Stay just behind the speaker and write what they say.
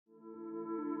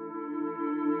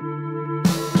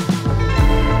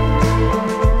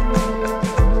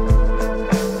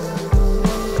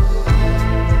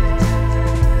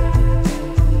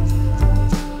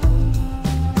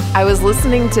I was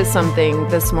listening to something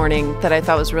this morning that I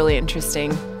thought was really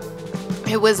interesting.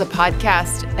 It was a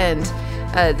podcast, and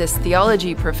this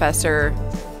theology professor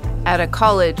at a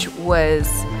college was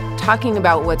talking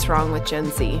about what's wrong with Gen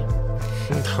Z.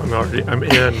 I'm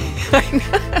in.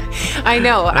 I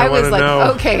know. I was like,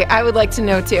 know. Okay, I would like to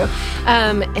know too.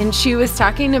 And she was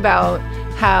talking about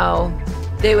how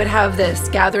they would have this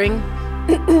gathering,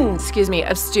 excuse me,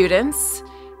 of students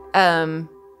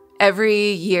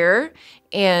every year,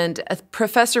 and a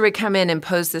professor would come in and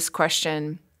pose this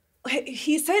question.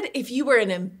 He said, if you were an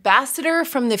ambassador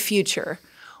from the future,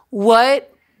 what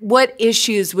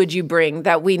issues would you bring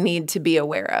that we need to be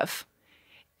aware of?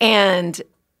 And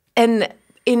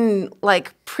in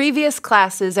like previous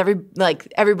classes,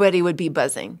 everybody would be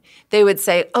buzzing. They would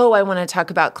say, "Oh, I want to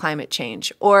talk about climate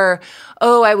change," or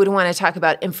 "Oh, I would want to talk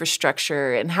about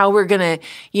infrastructure and how we're going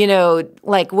to,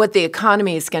 like what the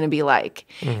economy is going to be like."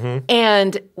 Mm-hmm.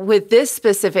 And with this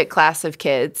specific class of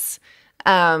kids,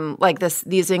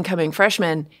 these incoming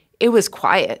freshmen, it was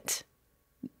quiet.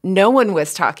 No one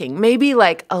was talking. Maybe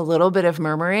like a little bit of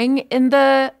murmuring in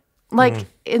the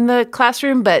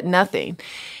classroom, but nothing.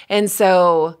 And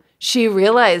so she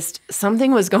realized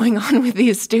something was going on with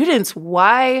these students.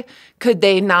 Why could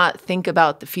they not think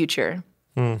about the future?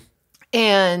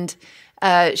 And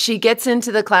she gets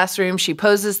into the classroom, she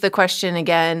poses the question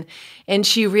again, and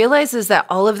she realizes that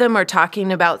all of them are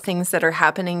talking about things that are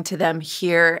happening to them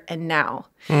here and now.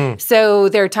 So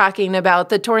they're talking about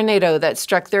the tornado that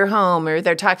struck their home, or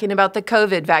they're talking about the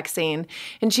COVID vaccine.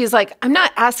 And she's like, I'm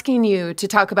not asking you to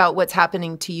talk about what's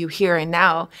happening to you here and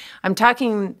now. I'm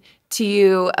talking to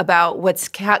you about what's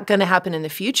going to happen in the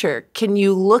future. Can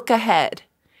you look ahead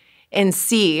and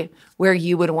see where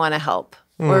you would want to help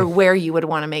or where you would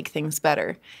want to make things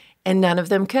better? And none of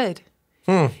them could.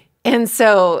 And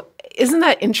so isn't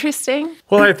that interesting?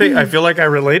 Well, I feel like I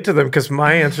relate to them, because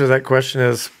my answer to that question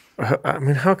is,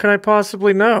 how can I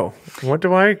possibly know?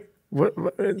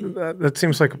 That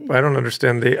seems like I don't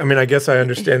understand I guess I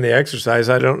understand the exercise.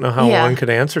 I don't know how one could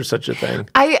answer such a thing.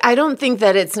 I don't think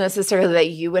that it's necessarily that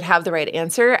you would have the right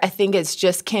answer. I think it's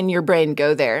just, can your brain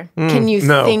go there? Can you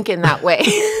think in that way?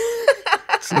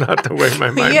 It's not the way my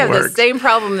mind works. You have the same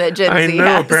problem that Gen Z has. I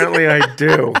know, apparently I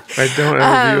do. I don't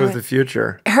have a view of the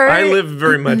future. I live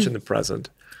very much in the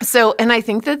present. So, and I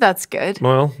think that that's good.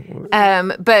 Well,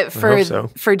 but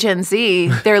for Gen Z,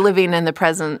 they're living in the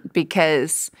present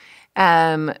because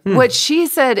what she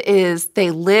said is they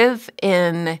live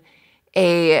in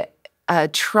a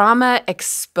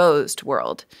trauma-exposed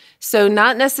world. So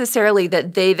not necessarily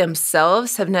that they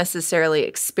themselves have necessarily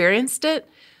experienced it,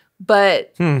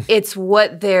 but it's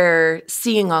what they're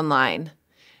seeing online.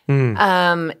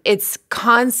 It's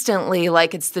constantly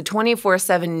like it's the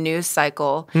 24/7 news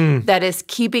cycle that is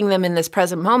keeping them in this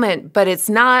present moment, but it's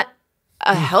not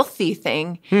a healthy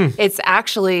thing. It's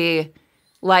actually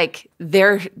like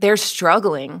they're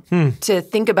struggling to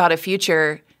think about a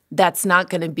future that's not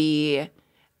going to be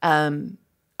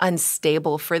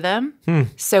unstable for them.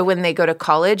 So when they go to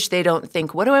college, they don't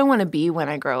think, what do I want to be when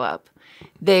I grow up?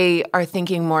 They are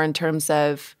thinking more in terms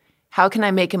of, how can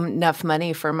I make enough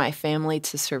money for my family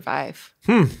to survive?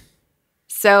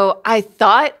 So I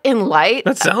thought in light...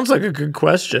 That sounds like a good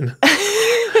question.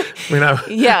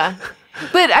 Yeah.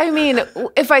 But I mean,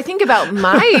 if I think about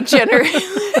my generation...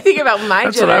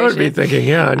 That's what I would be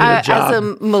thinking, I need a job. As a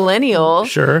millennial,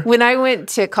 sure. When I went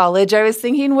to college, I was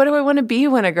thinking, what do I want to be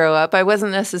when I grow up? I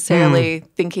wasn't necessarily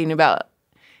thinking about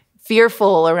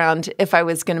fearful around if I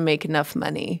was going to make enough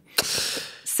money.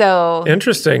 So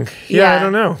interesting. Yeah, I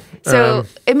don't know. So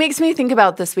it makes me think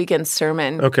about this weekend's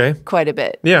sermon quite a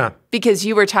bit. Yeah. Because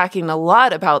you were talking a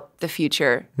lot about the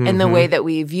future and the way that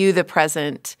we view the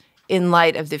present in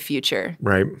light of the future.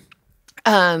 Right.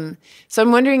 So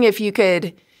I'm wondering if you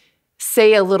could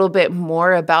say a little bit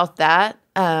more about that.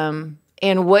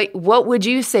 And what would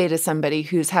you say to somebody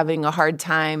who's having a hard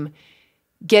time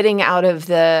getting out of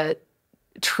the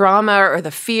trauma or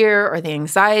the fear or the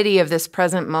anxiety of this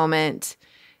present moment?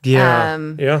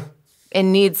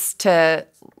 And needs to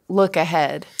look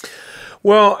ahead.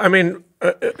 Well, I mean,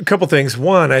 a couple things.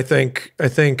 One, I think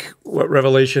what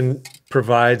Revelation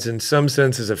provides in some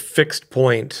sense is a fixed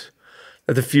point,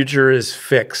 that the future is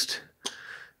fixed.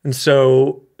 And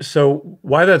so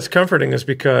why that's comforting is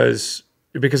because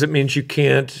it means you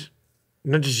can't,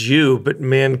 not just you, but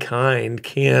mankind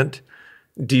can't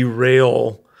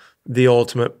derail the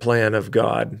ultimate plan of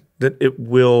God, that it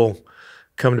will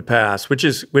come to pass, which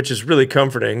is really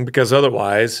comforting, because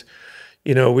otherwise,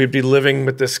 we'd be living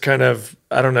with this kind of,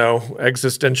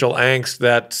 existential angst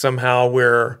that somehow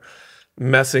we're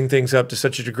messing things up to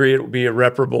such a degree it will be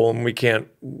irreparable, and we can't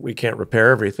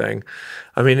repair everything.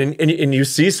 I mean, and you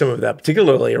see some of that,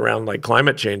 particularly around like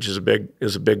climate change is a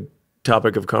big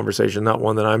topic of conversation. Not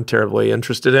one that I'm terribly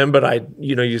interested in, but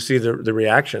you see the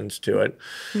reactions to it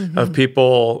of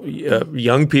people,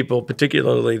 young people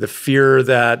particularly, the fear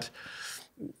that,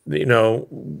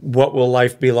 what will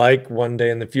life be like one day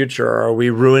in the future? Are we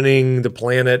ruining the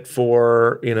planet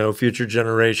for, future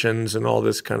generations and all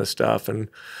this kind of stuff? And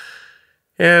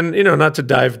not to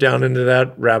dive down into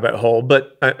that rabbit hole,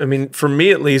 but I mean, for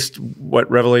me at least, what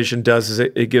Revelation does is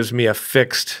it gives me a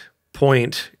fixed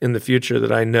point in the future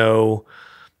that I know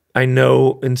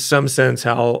in some sense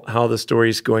how the story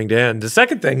is going to end. The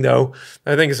second thing, though,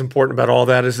 I think is important about all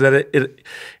that is that it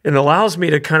allows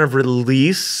me to kind of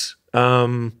release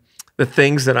the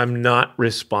things that I'm not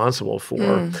responsible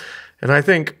for. And I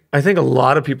think a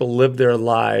lot of people live their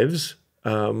lives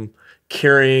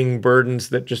carrying burdens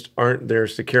that just aren't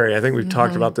theirs to carry. I think we've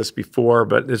talked about this before,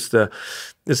 but it's the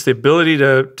ability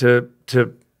to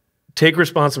take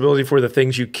responsibility for the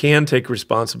things you can take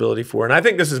responsibility for. And I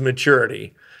think this is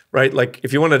maturity, right? Like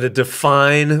if you wanted to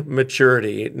define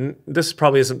maturity, and this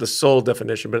probably isn't the sole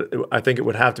definition, but I think it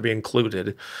would have to be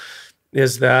included,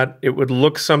 is that it would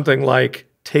look something like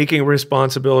taking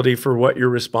responsibility for what you're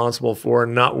responsible for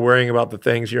and not worrying about the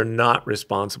things you're not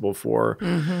responsible for.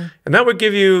 And that would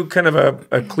give you kind of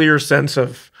a clear sense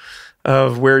of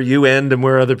where you end and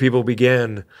where other people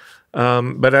begin.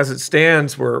 But as it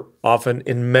stands, we're often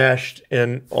enmeshed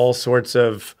in all sorts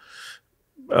of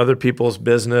other people's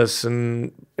business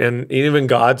and even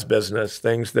God's business,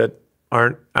 things that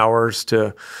aren't ours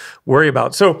to worry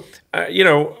about. So,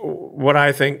 what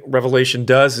I think Revelation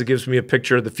does is it gives me a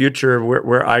picture of the future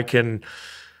where I can,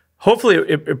 hopefully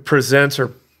it presents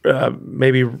or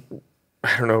maybe,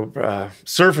 I don't know,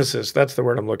 surfaces, that's the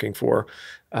word I'm looking for,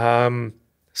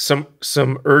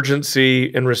 some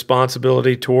urgency and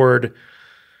responsibility toward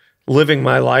living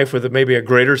my life with maybe a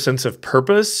greater sense of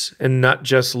purpose and not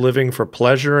just living for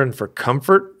pleasure and for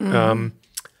comfort,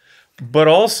 but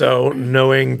also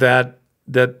knowing that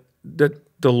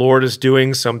the Lord is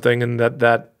doing something and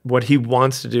that what he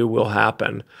wants to do will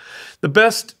happen. The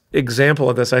best example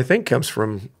of this, I think, comes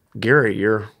from Gary.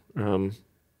 How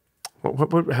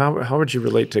would you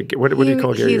relate to, what do you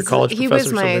call Gary? Your college professor? He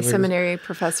was my seminary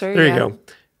professor. There you go.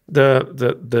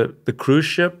 The cruise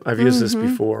ship, I've used this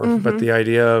before, but the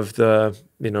idea of a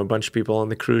bunch of people on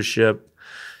the cruise ship,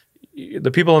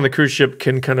 the people on the cruise ship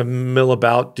can kind of mill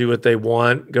about, do what they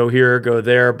want, go here, go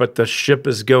there, but the ship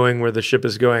is going where the ship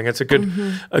is going. It's a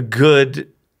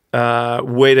good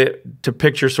way to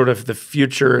picture sort of the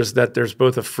future, is that there's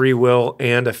both a free will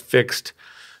and a fixed,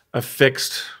 I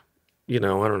don't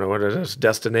know what it is,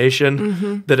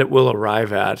 destination that it will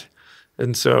arrive at.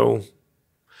 And so,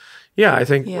 yeah, I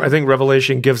think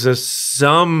Revelation gives us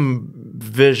some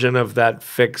vision of that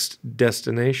fixed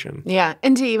destination. Yeah,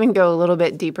 and to even go a little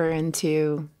bit deeper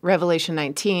into Revelation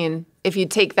 19, if you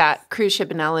take that cruise ship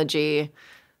analogy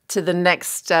to the next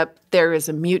step, there is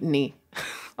a mutiny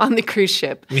on the cruise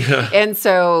ship. Yeah. And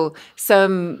so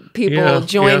some people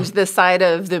joined the side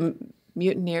of the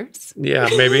mutineers. Yeah,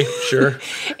 maybe, sure.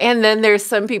 And then there's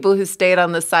some people who stayed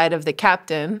on the side of the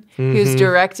captain who's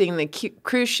directing the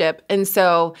cruise ship. And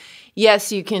so,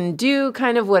 yes, you can do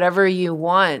kind of whatever you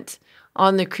want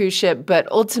on the cruise ship, but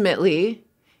ultimately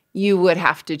you would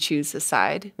have to choose a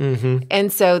side.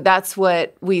 And so that's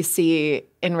what we see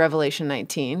in Revelation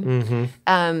 19.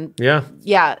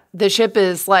 Yeah, the ship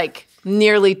is like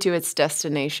nearly to its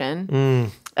destination.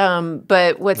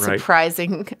 But what's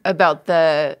surprising about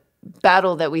the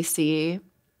battle that we see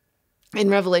in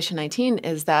Revelation 19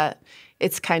 is that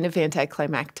it's kind of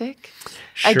anticlimactic.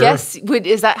 Sure. I guess,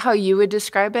 is that how you would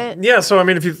describe it? Yeah, so I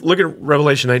mean, if you look at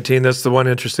Revelation 19, that's the one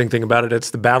interesting thing about it. It's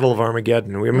the Battle of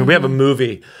Armageddon. We have a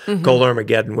movie called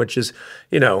Armageddon, which is,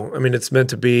 it's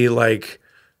meant to be like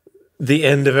the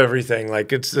end of everything.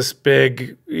 Like it's this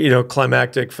big,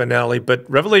 climactic finale. But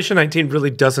Revelation 19 really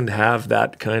doesn't have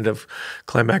that kind of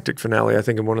climactic finale. I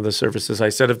think in one of the services I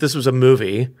said, if this was a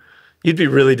movie, you'd be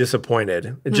really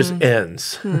disappointed. It just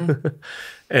ends.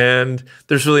 And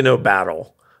there's really no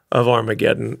battle of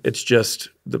Armageddon. It's just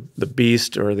the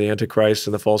beast or the Antichrist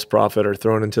and the false prophet are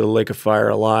thrown into the lake of fire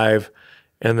alive.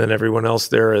 And then everyone else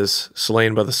there is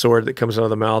slain by the sword that comes out of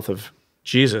the mouth of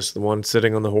Jesus, the one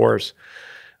sitting on the horse.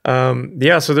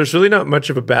 So there's really not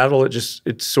much of a battle.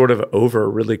 It's sort of over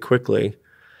really quickly.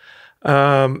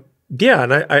 And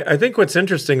I think what's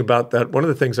interesting about that, one of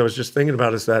the things I was just thinking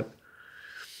about is that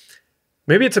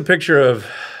maybe it's a picture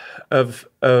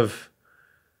of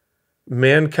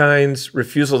mankind's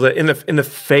refusal to, in the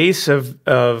face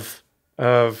of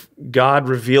of God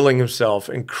revealing himself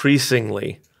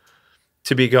increasingly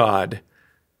to be God,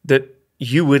 that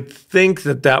you would think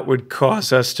that that would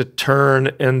cause us to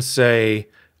turn and say,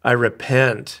 I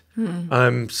repent,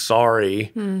 I'm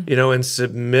sorry, and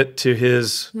submit to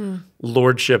his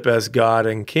lordship as God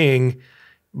and King,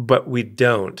 but we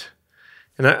don't.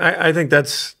 And I think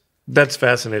that's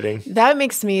fascinating. That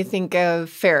makes me think of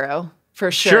Pharaoh,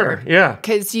 for sure. Sure, yeah.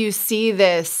 Because you see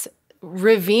this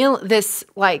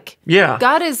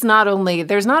God is there's not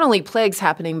only plagues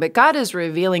happening, but God is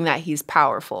revealing that he's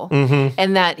powerful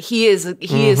and that he is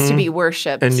to be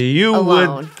worshipped. And you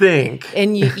alone. Would think.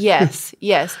 And yes.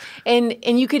 And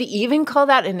you could even call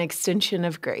that an extension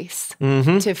of grace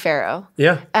to Pharaoh.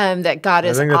 Yeah. That God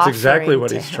is offering. I think that's exactly what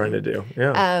he's him. trying to do.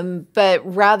 Yeah. But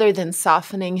rather than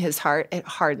softening his heart, it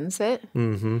hardens it.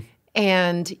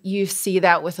 And you see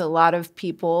that with a lot of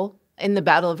people in the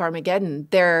Battle of Armageddon.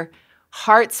 Their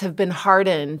hearts have been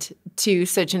hardened to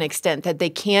such an extent that they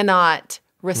cannot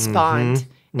respond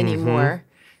anymore.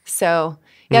 So,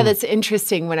 yeah, that's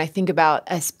interesting when I think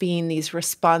about us being these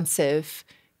responsive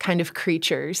kind of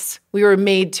creatures. We were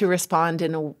made to respond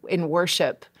in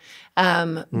worship,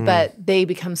 but they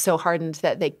become so hardened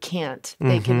that they can't.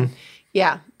 They can,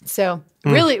 So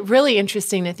really, really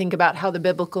interesting to think about how the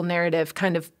biblical narrative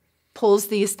kind of pulls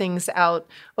these things out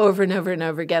over and over and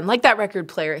over again, like that record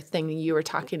player thing you were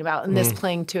talking about, and this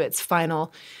playing to its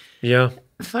final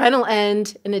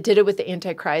end, and it did it with the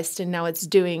Antichrist, and now it's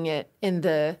doing it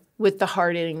with the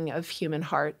hardening of human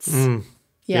hearts.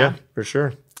 Yeah, for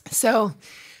sure. So,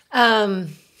 I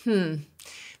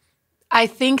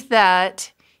think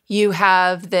that you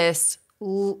have this.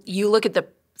 You look at the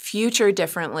future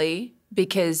differently.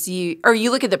 Because you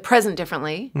look at the present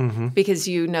differently because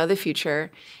you know the future.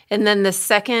 And then the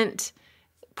second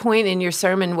point in your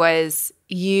sermon was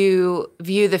you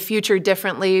view the future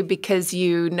differently because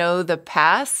you know the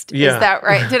past. Yeah. Is that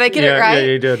right? Did I get it right?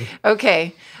 Yeah, you did.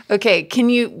 Okay.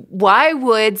 Why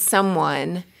would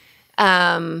someone,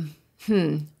 what's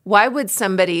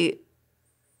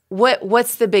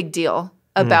the big deal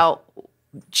about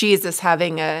Jesus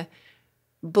having a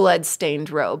blood-stained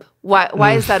robe?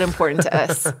 Why is that important to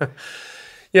us?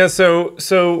 Yeah, so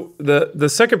the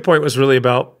second point was really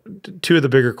about two of the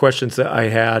bigger questions that I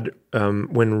had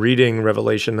when reading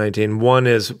Revelation 19. One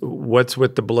is, what's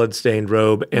with the blood-stained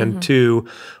robe? And two,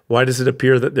 why does it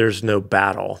appear that there's no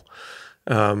battle?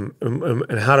 And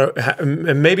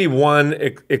and maybe one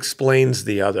explains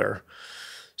the other.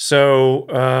 So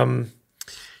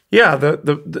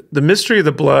the mystery of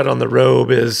the blood on the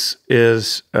robe is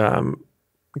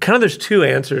kind of, there's two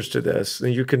answers to this.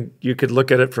 And you could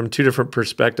look at it from two different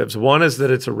perspectives. One is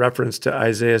that it's a reference to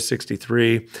Isaiah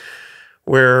 63,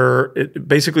 where it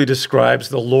basically describes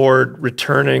the Lord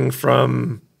returning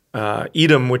from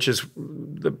Edom, which is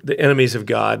the enemies of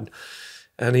God.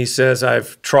 And he says,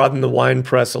 I've trodden the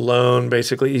winepress alone.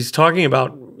 Basically, he's talking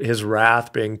about his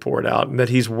wrath being poured out and that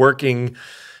he's working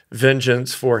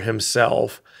vengeance for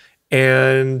himself.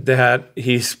 And that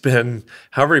he's been,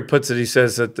 however he puts it, he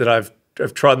says that I've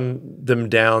trodden them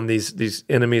down, these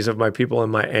enemies of my people, in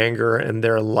my anger, and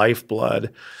their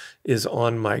lifeblood is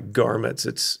on my garments.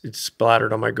 It's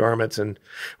splattered on my garments, and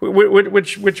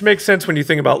which makes sense when you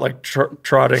think about like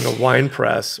trotting a wine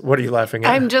press. What are you laughing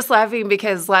at? I'm just laughing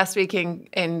because last week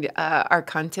in our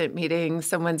content meeting,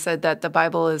 someone said that the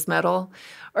Bible is metal,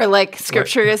 or like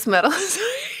Scripture is metal. What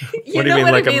do you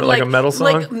mean, like a metal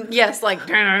song? Yes, like.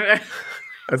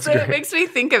 That's so great. It makes me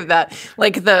think of that,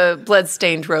 like the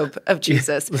blood-stained robe of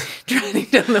Jesus trotting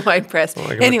down the wine press.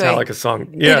 Like a anyway, Metallica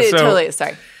song. Yeah, it totally is.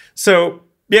 Sorry. So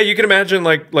yeah, you can imagine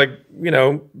like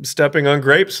stepping on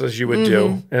grapes as you would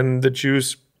do, and the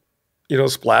juice,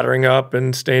 splattering up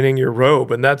and staining your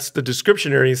robe, and that's the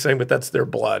description here. He's saying, but that's their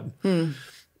blood,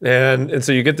 and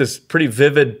so you get this pretty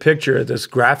vivid picture, this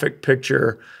graphic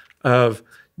picture of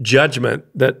judgment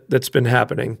that's been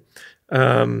happening.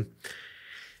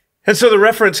 And so the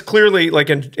reference clearly,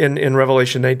 like in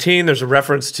Revelation 19, there's a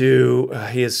reference to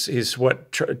he's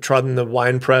trodden the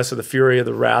winepress of the fury of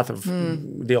the wrath of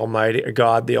the Almighty,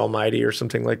 God the Almighty, or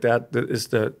something like that. That is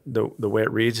the way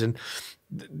it reads. And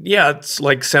yeah, it's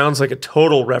like sounds like a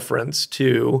total reference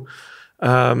to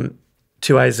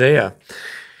Isaiah.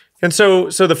 And so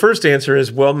the first answer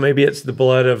is, well, maybe it's the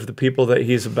blood of the people that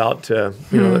he's about to,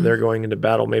 that they're going into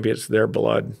battle. Maybe it's their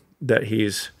blood that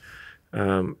he's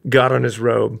got on his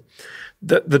robe.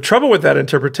 The trouble with that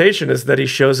interpretation is that he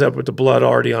shows up with the blood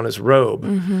already on his robe.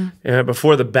 And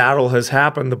before the battle has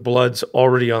happened, the blood's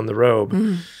already on the robe.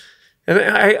 And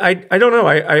I don't know.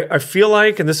 I feel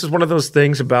like, and this is one of those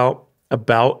things about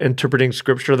interpreting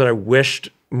Scripture that I wished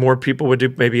more people would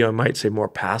do, maybe I might say more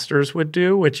pastors would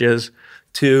do, which is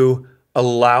to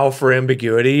allow for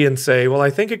ambiguity and say, well, I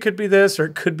think it could be this or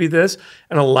it could be this,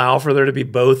 and allow for there to be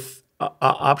both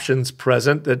options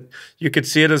present, that you could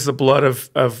see it as the blood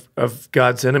of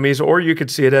God's enemies, or you could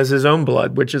see it as his own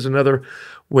blood, which is another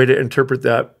way to interpret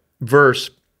that verse,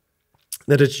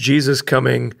 that it's Jesus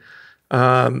coming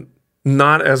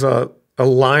not as a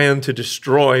lion to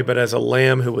destroy, but as a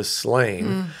lamb who was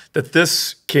slain, that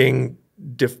this king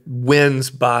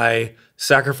wins by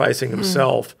sacrificing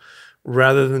himself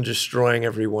rather than destroying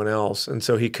everyone else. And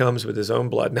so he comes with his own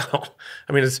blood. Now,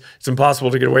 I mean, it's impossible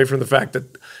to get away from the fact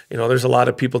that, there's a lot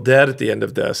of people dead at the end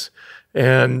of this.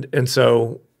 And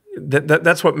so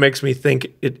that's what makes me think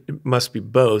it must be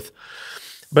both.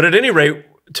 But at any rate,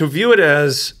 to view it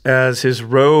as his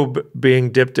robe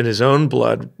being dipped in his own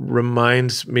blood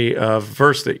reminds me of a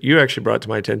verse that you actually brought to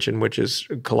my attention, which is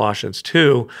Colossians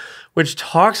 2, which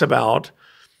talks about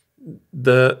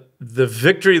the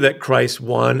victory that Christ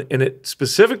won, and it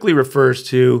specifically refers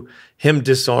to him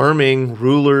disarming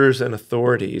rulers and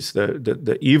authorities,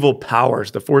 the evil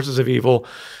powers, the forces of evil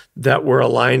that were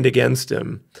aligned against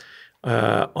him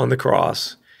on the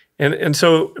cross. And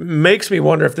so it makes me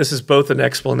wonder if this is both an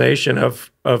explanation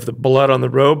of the blood on the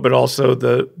robe, but also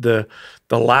the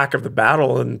lack of the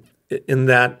battle, and in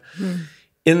that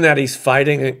he's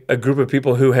fighting a group of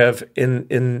people who have,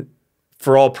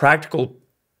 for all practical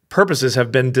purposes,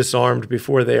 have been disarmed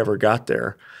before they ever got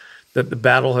there. That the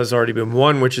battle has already been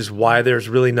won, which is why there's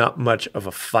really not much of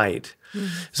a fight.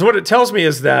 So what it tells me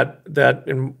is that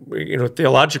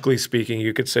theologically speaking,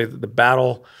 you could say that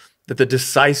the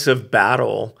decisive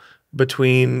battle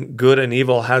between good and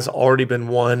evil has already been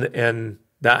won, and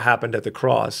that happened at the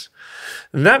cross.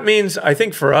 And that means, I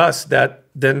think for us, that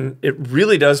then it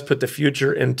really does put the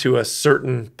future into a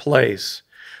certain place,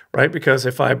 right? Because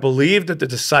if I believe that the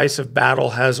decisive battle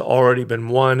has already been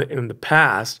won in the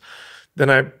past, then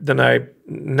I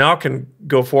now can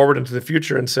go forward into the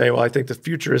future and say, well, I think the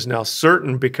future is now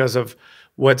certain because of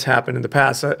what's happened in the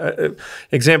past.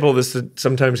 Example of this that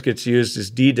sometimes gets used is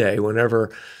D-Day.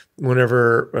 Whenever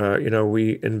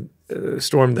we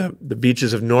stormed the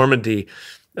beaches of Normandy,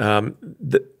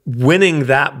 winning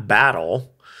that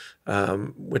battle,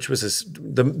 which was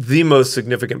the most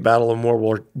significant battle in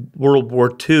World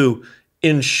War II,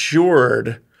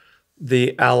 ensured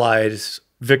the Allies'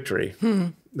 victory.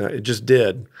 It just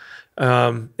did.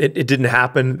 It didn't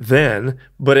happen then,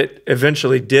 but it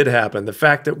eventually did happen. The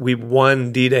fact that we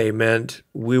won D-Day meant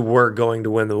we were going to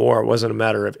win the war. It wasn't a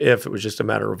matter of if, it was just a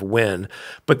matter of when.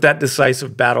 But that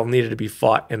decisive battle needed to be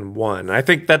fought and won. I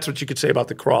think that's what you could say about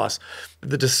the cross.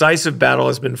 The decisive battle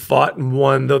has been fought and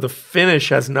won, though the finish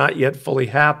has not yet fully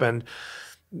happened.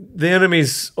 The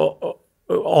enemy's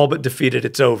all but defeated.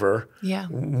 It's over. Yeah.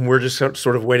 We're just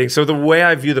sort of waiting. So the way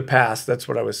I view the past, that's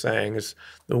what I was saying, is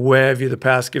the way I view the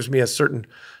past gives me a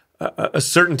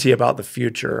certainty about the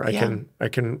future. I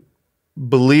can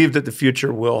believe that the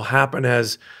future will happen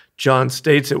as John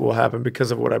states it will happen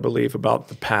because of what I believe about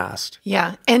the past.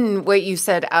 Yeah. And what you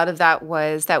said out of that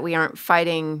was that we aren't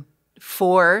fighting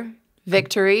for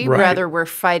victory, rather we're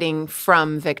fighting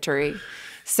from victory.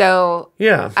 So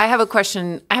I have a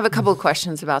question. I have a couple of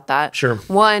questions about that. Sure.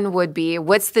 One would be,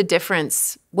 what's the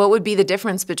difference? What would be the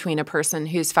difference between a person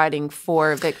who's fighting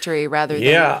for victory rather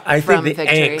than from victory?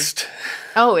 Angst.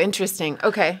 Oh, interesting.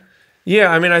 Okay. Yeah,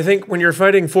 I mean, I think when you're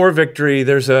fighting for victory,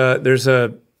 there's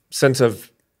a sense of,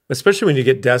 especially when you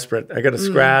get desperate, I got to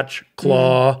scratch,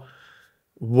 claw,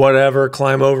 whatever,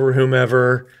 climb over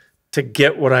whomever to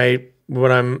get what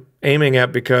I'm aiming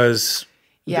at because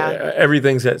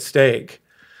everything's at stake.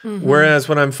 Whereas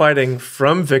when I'm fighting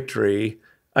from victory,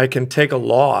 I can take a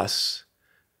loss.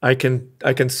 I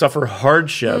can suffer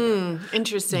hardship.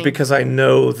 Interesting. Because I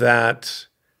know that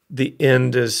the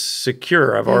end is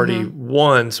secure. I've already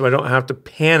won, so I don't have to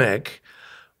panic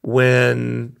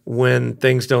when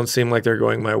things don't seem like they're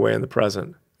going my way in the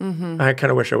present. I kind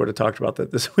of wish I would have talked about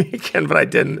that this weekend, but I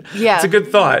didn't. Yeah. It's a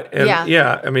good thought. And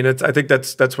I mean, I think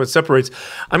that's what separates.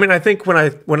 I mean, I think when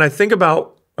I think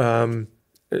about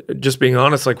just being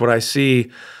honest, like what I see,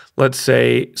 let's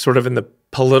say, sort of in the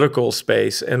political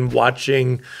space and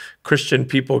watching Christian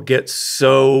people get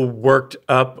so worked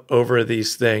up over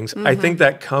these things, I think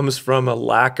that comes from a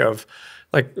lack of,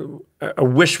 like, I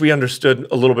wish we understood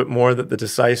a little bit more that the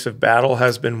decisive battle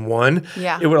has been won.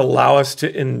 Yeah. It would allow us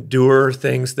to endure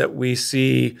things that we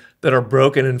see that are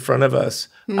broken in front of us,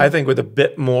 I think with a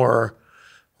bit more,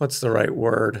 what's the right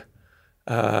word?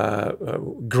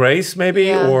 Grace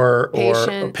maybe,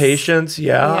 or patience.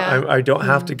 I don't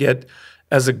have to get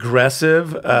as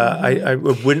aggressive. I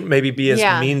wouldn't maybe be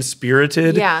as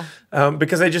mean-spirited. Yeah.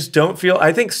 Because I just don't feel,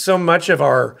 I think so much of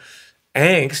our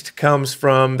angst comes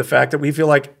from the fact that we feel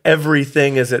like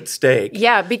everything is at stake.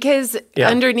 Yeah, because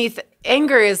underneath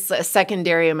anger is a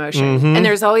secondary emotion, and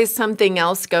there's always something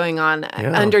else going on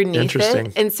underneath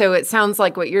it. And so it sounds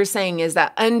like what you're saying is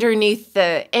that underneath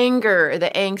the anger or the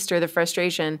angst or the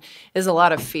frustration is a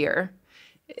lot of fear.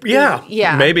 Yeah,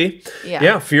 maybe.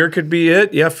 Yeah, fear could be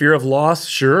it. Yeah, fear of loss,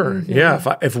 sure.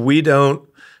 Yeah, if we don't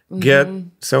get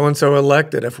so-and-so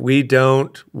elected, if we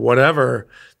don't whatever,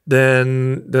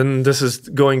 then this is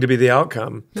going to be the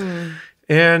outcome.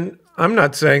 And I'm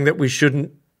not saying that we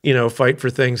shouldn't, fight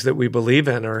for things that we believe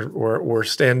in or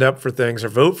stand up for things or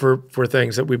vote for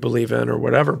things that we believe in or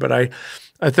whatever. But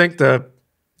I think the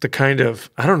kind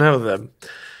of, I don't know,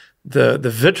 the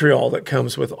vitriol that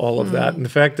comes with all of that, and the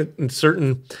fact that in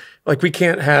certain, like, we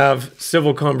can't have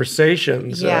civil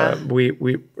conversations, we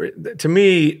to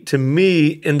me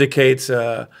indicates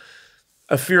a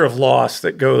fear of loss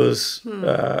that goes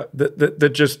that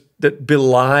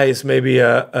belies maybe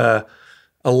a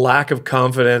lack of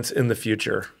confidence in the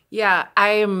future. Yeah,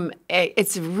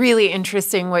 it's really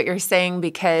interesting what you're saying,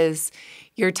 because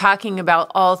you're talking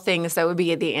about all things that would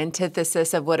be the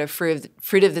antithesis of what a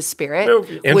fruit of the Spirit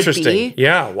would be.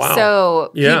 Yeah, wow.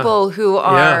 So people who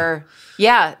are,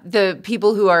 the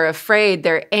people who are afraid,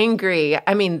 they're angry.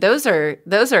 I mean, those are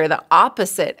the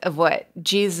opposite of what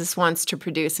Jesus wants to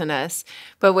produce in us.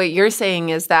 But what you're saying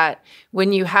is that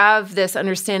when you have this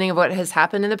understanding of what has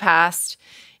happened in the past,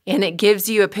 and it gives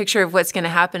you a picture of what's going to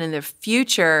happen in the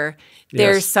future,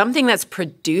 there's something that's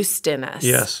produced in us.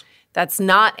 Yes. That's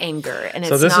not anger, and it's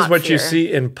not So this is what fear. you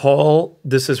see in Paul.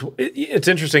 It's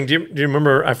interesting. Do you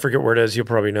remember, I forget where it is, you'll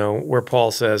probably know, where Paul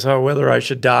says, whether I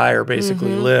should die or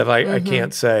basically live, I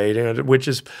can't say, which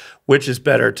is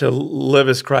better, to live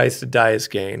as Christ, to die as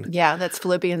gain. Yeah, that's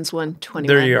Philippians 1:21.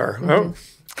 There you are. Oh,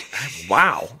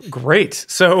 wow, great.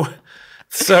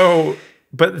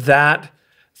 But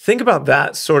think about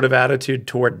that sort of attitude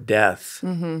toward death.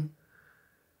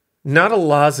 Not a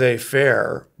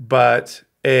laissez-faire, but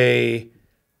a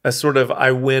sort of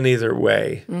I win either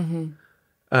way.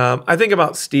 I think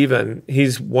about Stephen.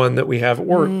 He's one that we have,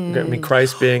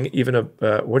 Christ being even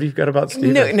what do you got about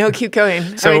Stephen? No, keep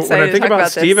going. So when I think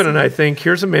about Stephen, and I think,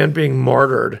 here's a man being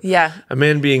martyred. Yeah. A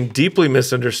man being deeply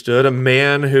misunderstood, a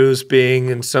man who's being,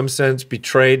 in some sense,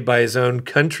 betrayed by his own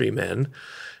countrymen,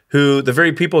 the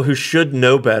very people who should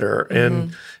know better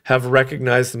and have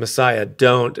recognized the Messiah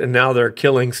don't, and now they're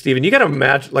killing Stephen. You got to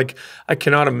imagine, I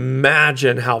cannot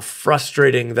imagine how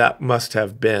frustrating that must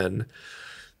have been.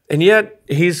 And yet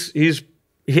he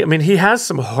has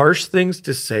some harsh things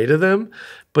to say to them,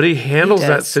 but he handles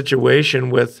that situation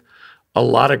with a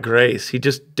lot of grace. He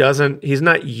just doesn't, he's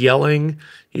not yelling,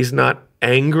 he's not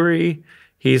angry,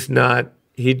 he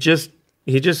just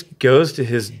goes to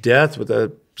his death with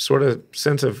a sort of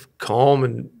sense of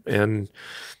calm and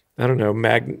I don't know,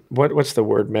 what's the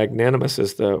word? Magnanimous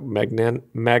is the magnum,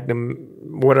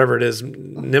 whatever it is,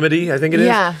 nimity, I think it is.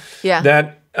 Yeah.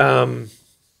 That,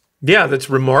 that's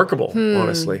remarkable,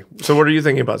 honestly. So what are you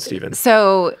thinking about Stephen?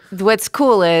 So what's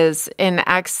cool is in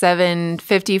Acts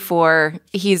 7:54,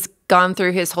 he's gone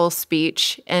through his whole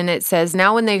speech, and it says,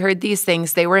 now when they heard these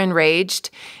things, they were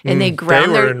enraged, and they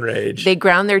ground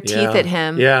their teeth at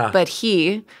him. Yeah. But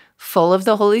he, full of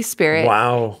the Holy Spirit,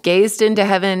 gazed into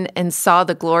heaven and saw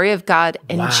the glory of God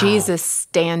and Jesus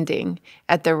standing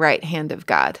at the right hand of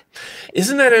God.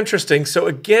 Isn't that interesting? So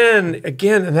again,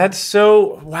 and that's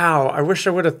so, wow, I wish I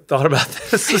would have thought about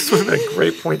this. This would have been a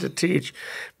great point to teach.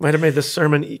 Might have made the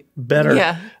sermon better.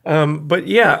 Yeah. But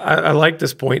yeah, I like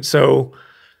this point. So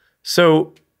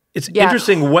it's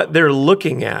interesting what they're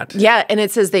looking at. Yeah, and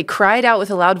it says they cried out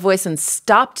with a loud voice and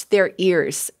stopped their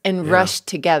ears and rushed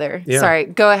together. Yeah. Sorry,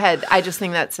 go ahead. I just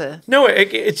think that's No,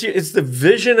 it's the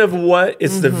vision of what,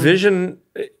 it's the vision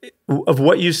of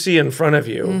what you see in front of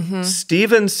you.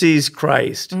 Stephen sees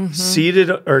Christ seated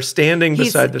or standing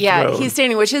beside the throne. Yeah, he's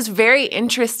standing, which is very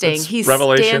interesting. He's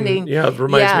Revelation, standing. Yeah, it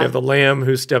reminds me of the Lamb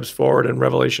who steps forward in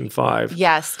Revelation 5.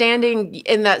 Yeah, standing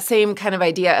in that same kind of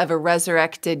idea of a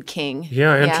resurrected king.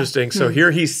 Yeah, interesting. So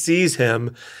here he sees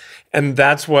him, and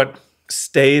that's what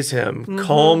stays him,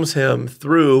 calms him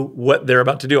through what they're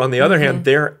about to do. On the other hand,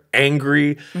 they're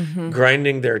angry,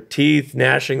 grinding their teeth,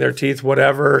 gnashing their teeth,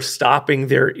 whatever, stopping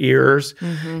their ears.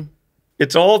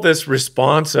 It's all this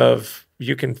response of,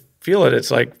 you can feel it.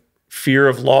 It's like fear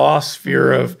of loss,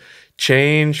 fear of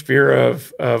change, fear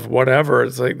of whatever.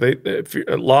 It's like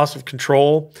loss of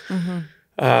control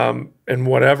and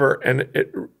whatever. And it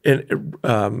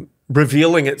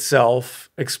revealing itself,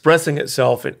 expressing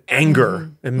itself in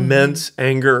anger, immense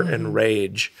anger and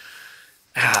rage.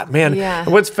 Ah, man, Yeah.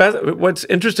 and what's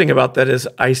interesting about that is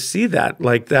I see that,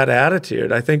 like, that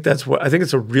attitude. I think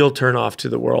it's a real turnoff to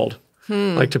the world.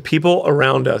 Like, to people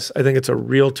around us, I think it's a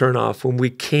real turnoff when we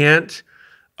can't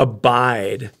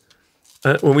abide,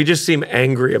 when we just seem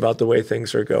angry about the way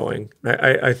things are going.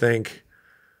 I think,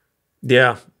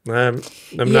 yeah, I'm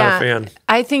not a fan.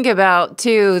 I think about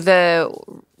too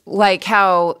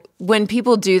how when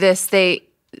people do this,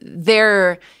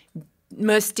 their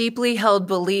most deeply held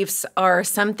beliefs are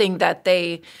something that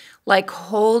they like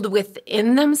hold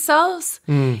within themselves,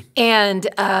 and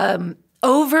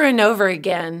over and over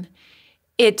again,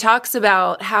 it talks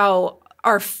about how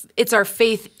it's our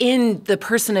faith in the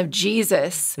person of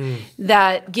Jesus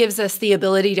that gives us the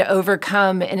ability to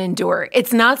overcome and endure.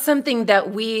 It's not something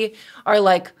that we are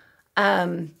like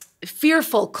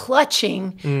fearful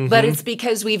clutching, but it's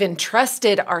because we've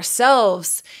entrusted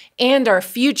ourselves and our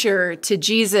future to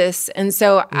Jesus. And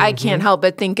so I can't help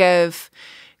but think of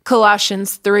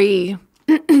Colossians 3,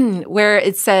 where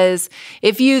it says,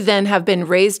 if you then have been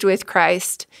raised with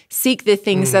Christ, seek the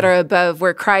things that are above,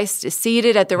 where Christ is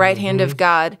seated at the right hand of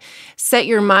God. Set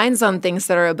your minds on things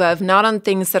that are above, not on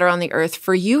things that are on the earth,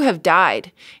 for you have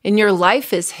died, and your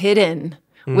life is hidden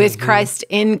with Christ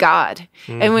in God.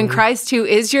 And when Christ, who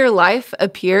is your life,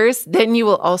 appears, then you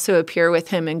will also appear with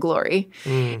him in glory.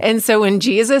 And so when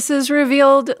Jesus is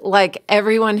revealed, like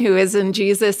everyone who is in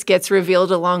Jesus gets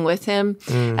revealed along with him.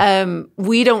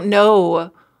 We don't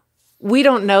know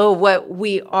what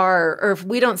we are, or if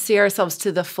we don't see ourselves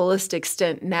to the fullest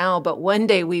extent now, but one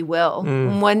day we will.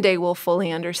 One day we'll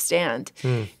fully understand.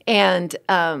 And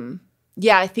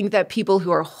I think that people who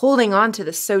are holding on to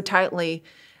this so tightly,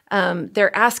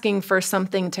 they're asking for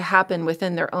something to happen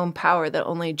within their own power that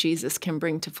only Jesus can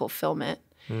bring to fulfillment.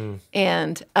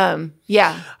 And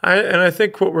I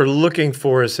think what we're looking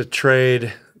for is to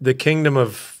trade the kingdom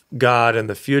of God in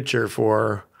the future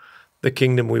for the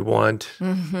kingdom we want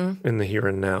in the here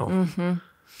and now.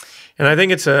 And I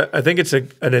think it's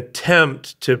an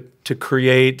attempt to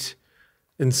create,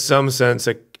 in some sense,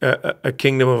 a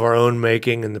kingdom of our own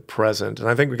making in the present. And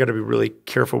I think we've got to be really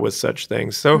careful with such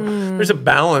things. So there's a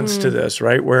balance to this,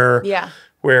 right? Where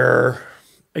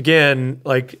again,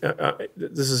 like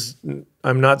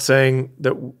I'm not saying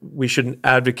that we shouldn't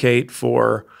advocate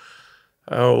for,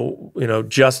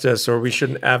 justice, or we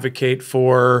shouldn't advocate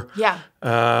for,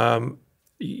 a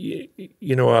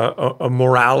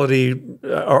morality,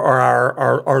 or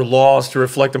our laws to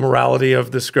reflect the morality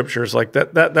of the scriptures. Like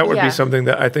that would be something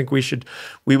that I think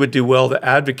we would do well to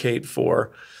advocate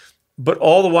for. But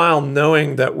all the while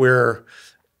knowing that we're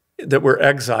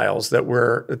exiles,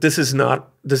 that this is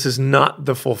not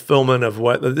the fulfillment of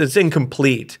it's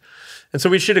incomplete. And so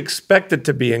we should expect it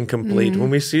to be incomplete. When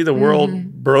we see the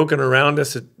world broken around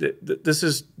us, this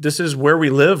is where we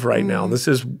live right now. This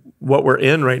is what we're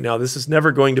in right now. This is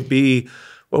never going to be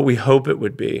what we hope it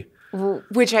would be.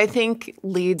 Which I think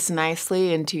leads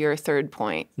nicely into your third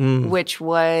point, which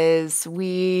was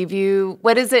we view,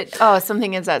 what is it? Oh,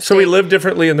 something is at stake. So we live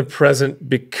differently in the present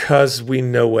because we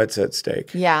know what's at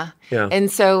stake. Yeah. And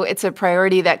so it's a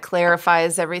priority that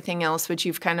clarifies everything else, which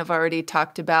you've kind of already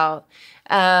talked about.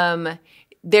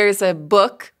 There's a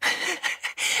book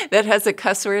that has a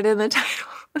cuss word in the title.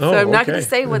 So I'm not going to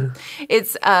say what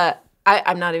it's.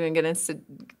 I'm not even going to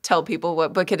tell people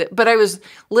what book it is. But I was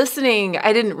listening.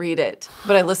 I didn't read it,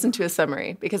 but I listened to a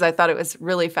summary because I thought it was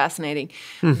really fascinating.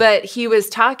 But he was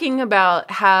talking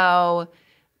about how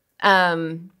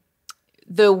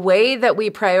the way that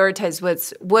we prioritize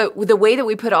the way that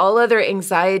we put all other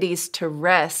anxieties to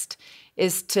rest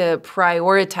is to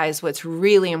prioritize what's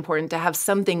really important, to have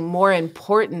something more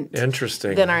important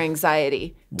than our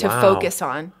anxiety to focus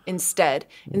on instead.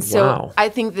 And so I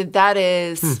think that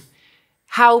is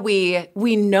how we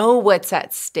know what's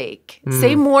at stake.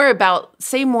 Say more about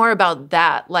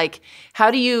that. Like,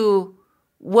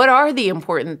 what are the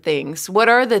important things? What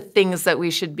are the things that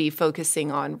we should be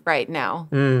focusing on right now?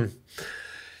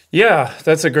 Yeah,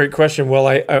 that's a great question. Well,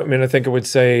 I mean, I think I would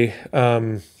say,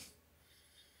 I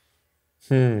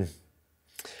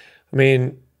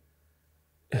mean,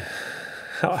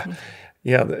 I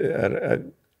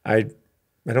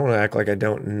don't want to act like I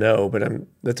don't know, but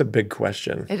that's a big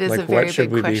question. It is like, a very what should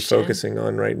big we question. be focusing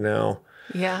on right now?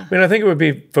 Yeah. I mean, I think it would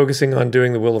be focusing on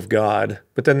doing the will of God,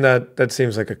 but then that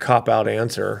seems like a cop-out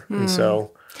answer. And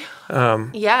so,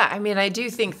 I mean, I do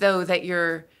think though that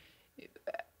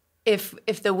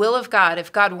if the will of God,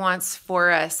 if God wants for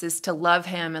us is to love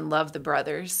him and love the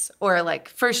brothers, or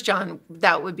like 1 John,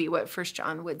 that would be what 1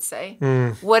 John would say.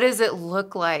 What does it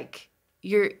look like?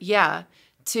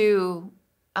 to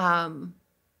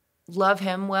love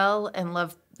him well and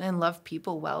love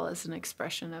people well as an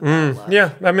expression of that love.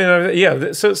 Yeah, I mean,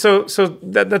 yeah. So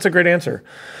that's a great answer.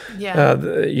 Yeah.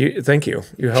 Thank you.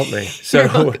 You helped me.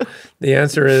 So the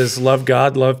answer is love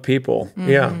God, love people.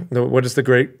 Yeah. What is the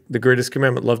greatest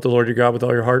commandment? Love the Lord your God with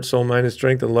all your heart, soul, mind, and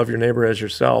strength, and love your neighbor as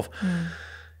yourself.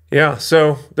 Yeah.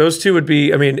 So those two would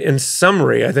be. I mean, in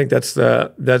summary, I think that's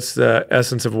the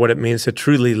essence of what it means to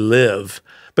truly live.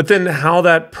 But then how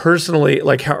that personally,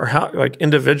 like how like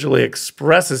individually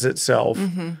expresses itself,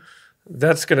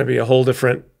 that's going to be a whole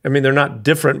different. I mean, they're not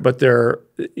different, but they're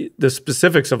the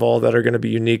specifics of all that are going to be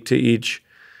unique to each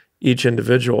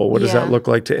individual. What does that look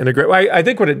like to integrate? Well, I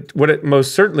think what it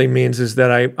most certainly means is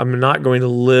that I'm not going to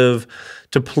live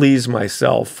to please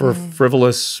myself for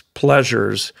frivolous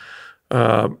pleasures.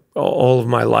 All of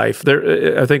my life.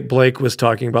 I think Blake was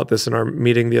talking about this in our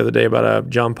meeting the other day about a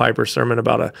John Piper sermon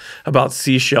about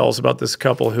seashells, about this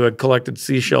couple who had collected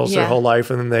seashells their whole life,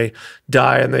 and then they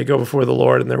die and they go before the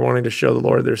Lord and they're wanting to show the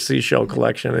Lord their seashell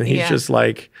collection, and he's just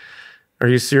like, "Are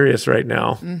you serious right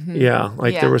now?" Yeah,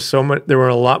 like there were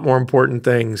a lot more important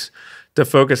things to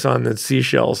focus on than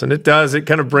seashells, and it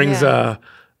kind of brings oh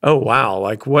wow,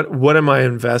 like what am I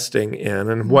investing in,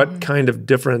 and what kind of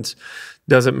difference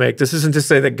does it make? This isn't to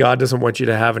say that God doesn't want you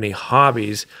to have any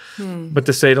hobbies, but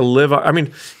to say to live. I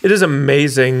mean, it is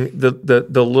amazing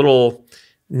the little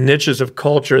niches of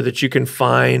culture that you can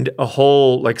find a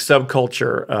whole like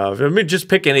subculture of. I mean, just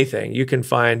pick anything. You can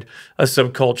find a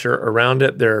subculture around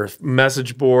it. There are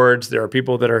message boards. There are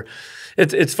people that are.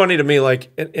 It's funny to me,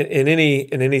 like in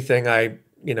anything I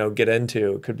get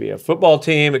into. It could be a football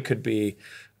team. It could be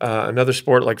another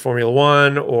sport like Formula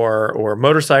One or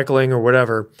motorcycling or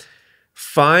whatever.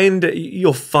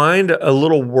 You'll find a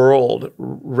little world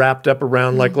wrapped up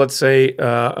around, like, let's say,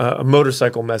 a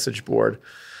motorcycle message board.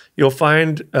 You'll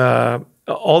find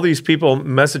all these people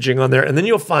messaging on there, and then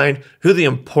you'll find who the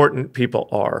important people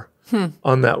are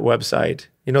on that website.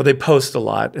 They post a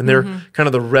lot, and they're kind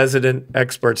of the resident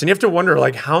experts. And you have to wonder,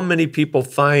 like, how many people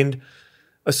find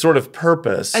a sort of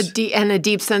purpose. A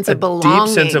deep sense of belonging.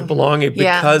 Deep sense of belonging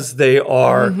because they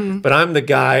are, but I'm the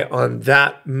guy on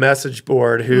that message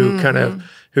board who kind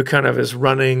of is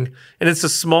running, and it's a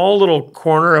small little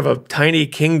corner of a tiny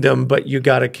kingdom, but you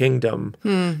got a kingdom.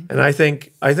 And I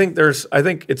think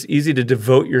it's easy to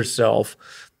devote yourself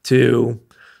to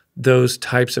those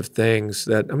types of things.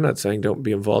 That I'm not saying don't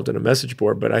be involved in a message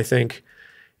board, but I think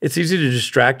it's easy to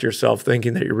distract yourself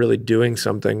thinking that you're really doing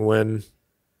something when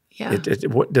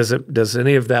what does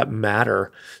any of that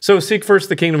matter? So seek first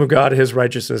the kingdom of God, his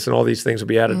righteousness, and all these things will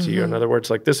be added to you. In other words,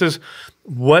 like, this is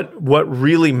what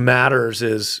really matters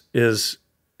is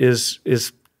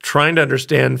trying to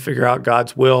understand, figure out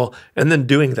God's will, and then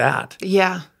doing that.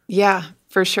 Yeah,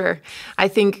 for sure. I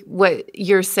think what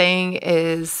you're saying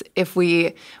is, if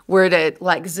we were to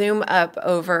like zoom up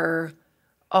over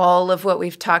all of what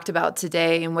we've talked about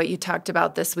today and what you talked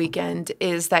about this weekend,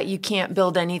 is that you can't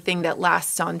build anything that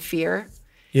lasts on fear.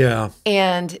 Yeah.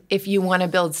 And if you want to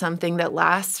build something that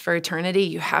lasts for eternity,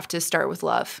 you have to start with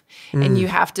love. And you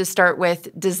have to start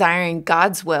with desiring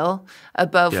God's will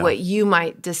above what you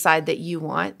might decide that you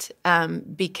want,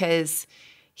 because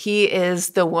he is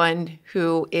the one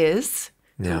who is,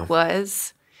 who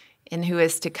was, and who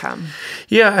is to come.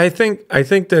 Yeah, I think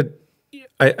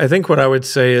what I would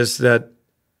say is that,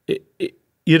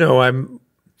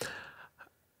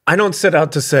 I don't set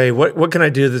out to say what can I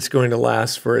do that's going to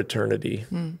last for eternity,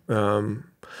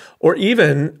 or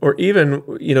even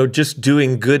just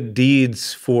doing good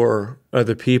deeds for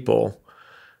other people,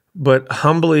 but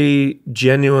humbly,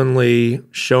 genuinely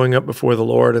showing up before the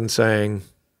Lord and saying,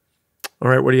 "All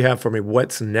right, what do you have for me?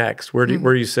 What's next? Where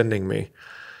are you sending me?"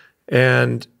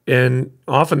 And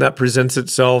often that presents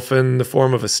itself in the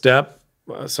form of a step.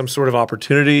 Some sort of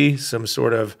opportunity, some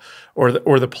sort of, or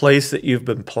the place that you've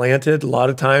been planted. A lot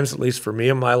of times, at least for me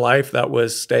in my life, that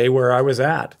was stay where I was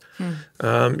at.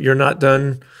 You're not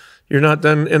done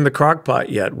in the crock pot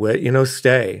yet, Whit.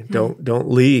 Stay. Don't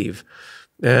leave.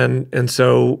 And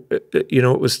so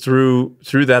it was through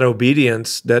that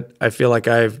obedience that I feel like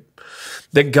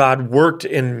that God worked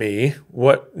in me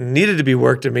what needed to be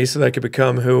worked in me so that I could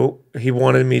become who he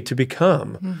wanted me to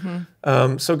become.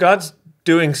 So God's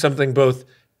doing something both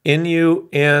in you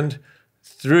and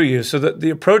through you. So that the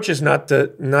approach is not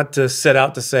to set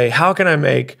out to say, how can I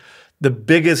make the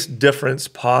biggest difference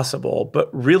possible, but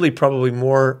really probably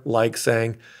more like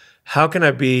saying, how can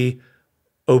I be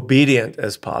obedient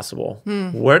as possible?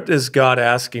 What is God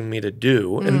asking me to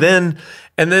do? And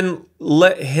then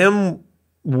let him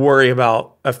worry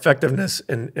about effectiveness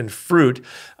and fruit.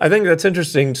 I think that's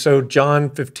interesting. So John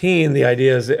 15, the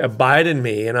idea is abide in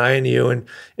me and I in you. And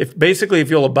if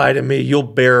you'll abide in me, you'll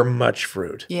bear much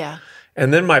fruit. Yeah.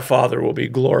 And then my Father will be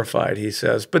glorified, he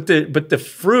says. But the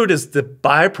fruit is the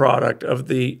byproduct of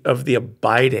the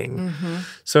abiding. Mm-hmm.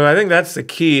 So I think that's the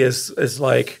key is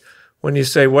like when you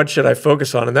say, what should I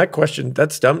focus on? And that question,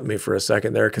 that stumped me for a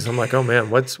second there because I'm like, oh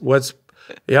man, what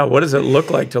does it look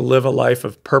like to live a life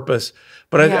of purpose?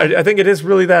 But I think it is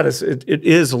really that. It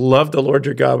is love the Lord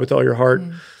your God with all your heart,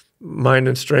 mind,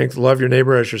 and strength. Love your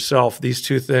neighbor as yourself. These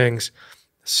two things.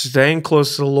 Staying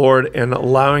close to the Lord and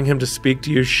allowing him to speak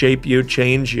to you, shape you,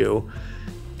 change you,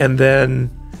 and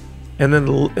then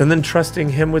trusting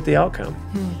him with the outcome.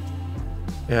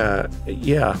 And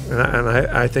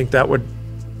I think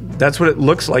that's what it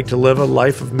looks like to live a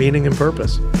life of meaning and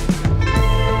purpose.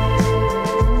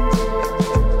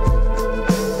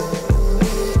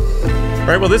 All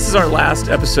right, well, this is our last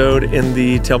episode in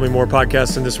the Tell Me More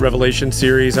podcast in this Revelation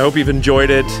series. I hope you've enjoyed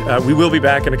it. We will be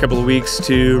back in a couple of weeks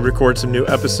to record some new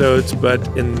episodes, but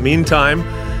in the meantime,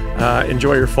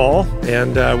 enjoy your fall,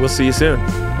 and we'll see you soon.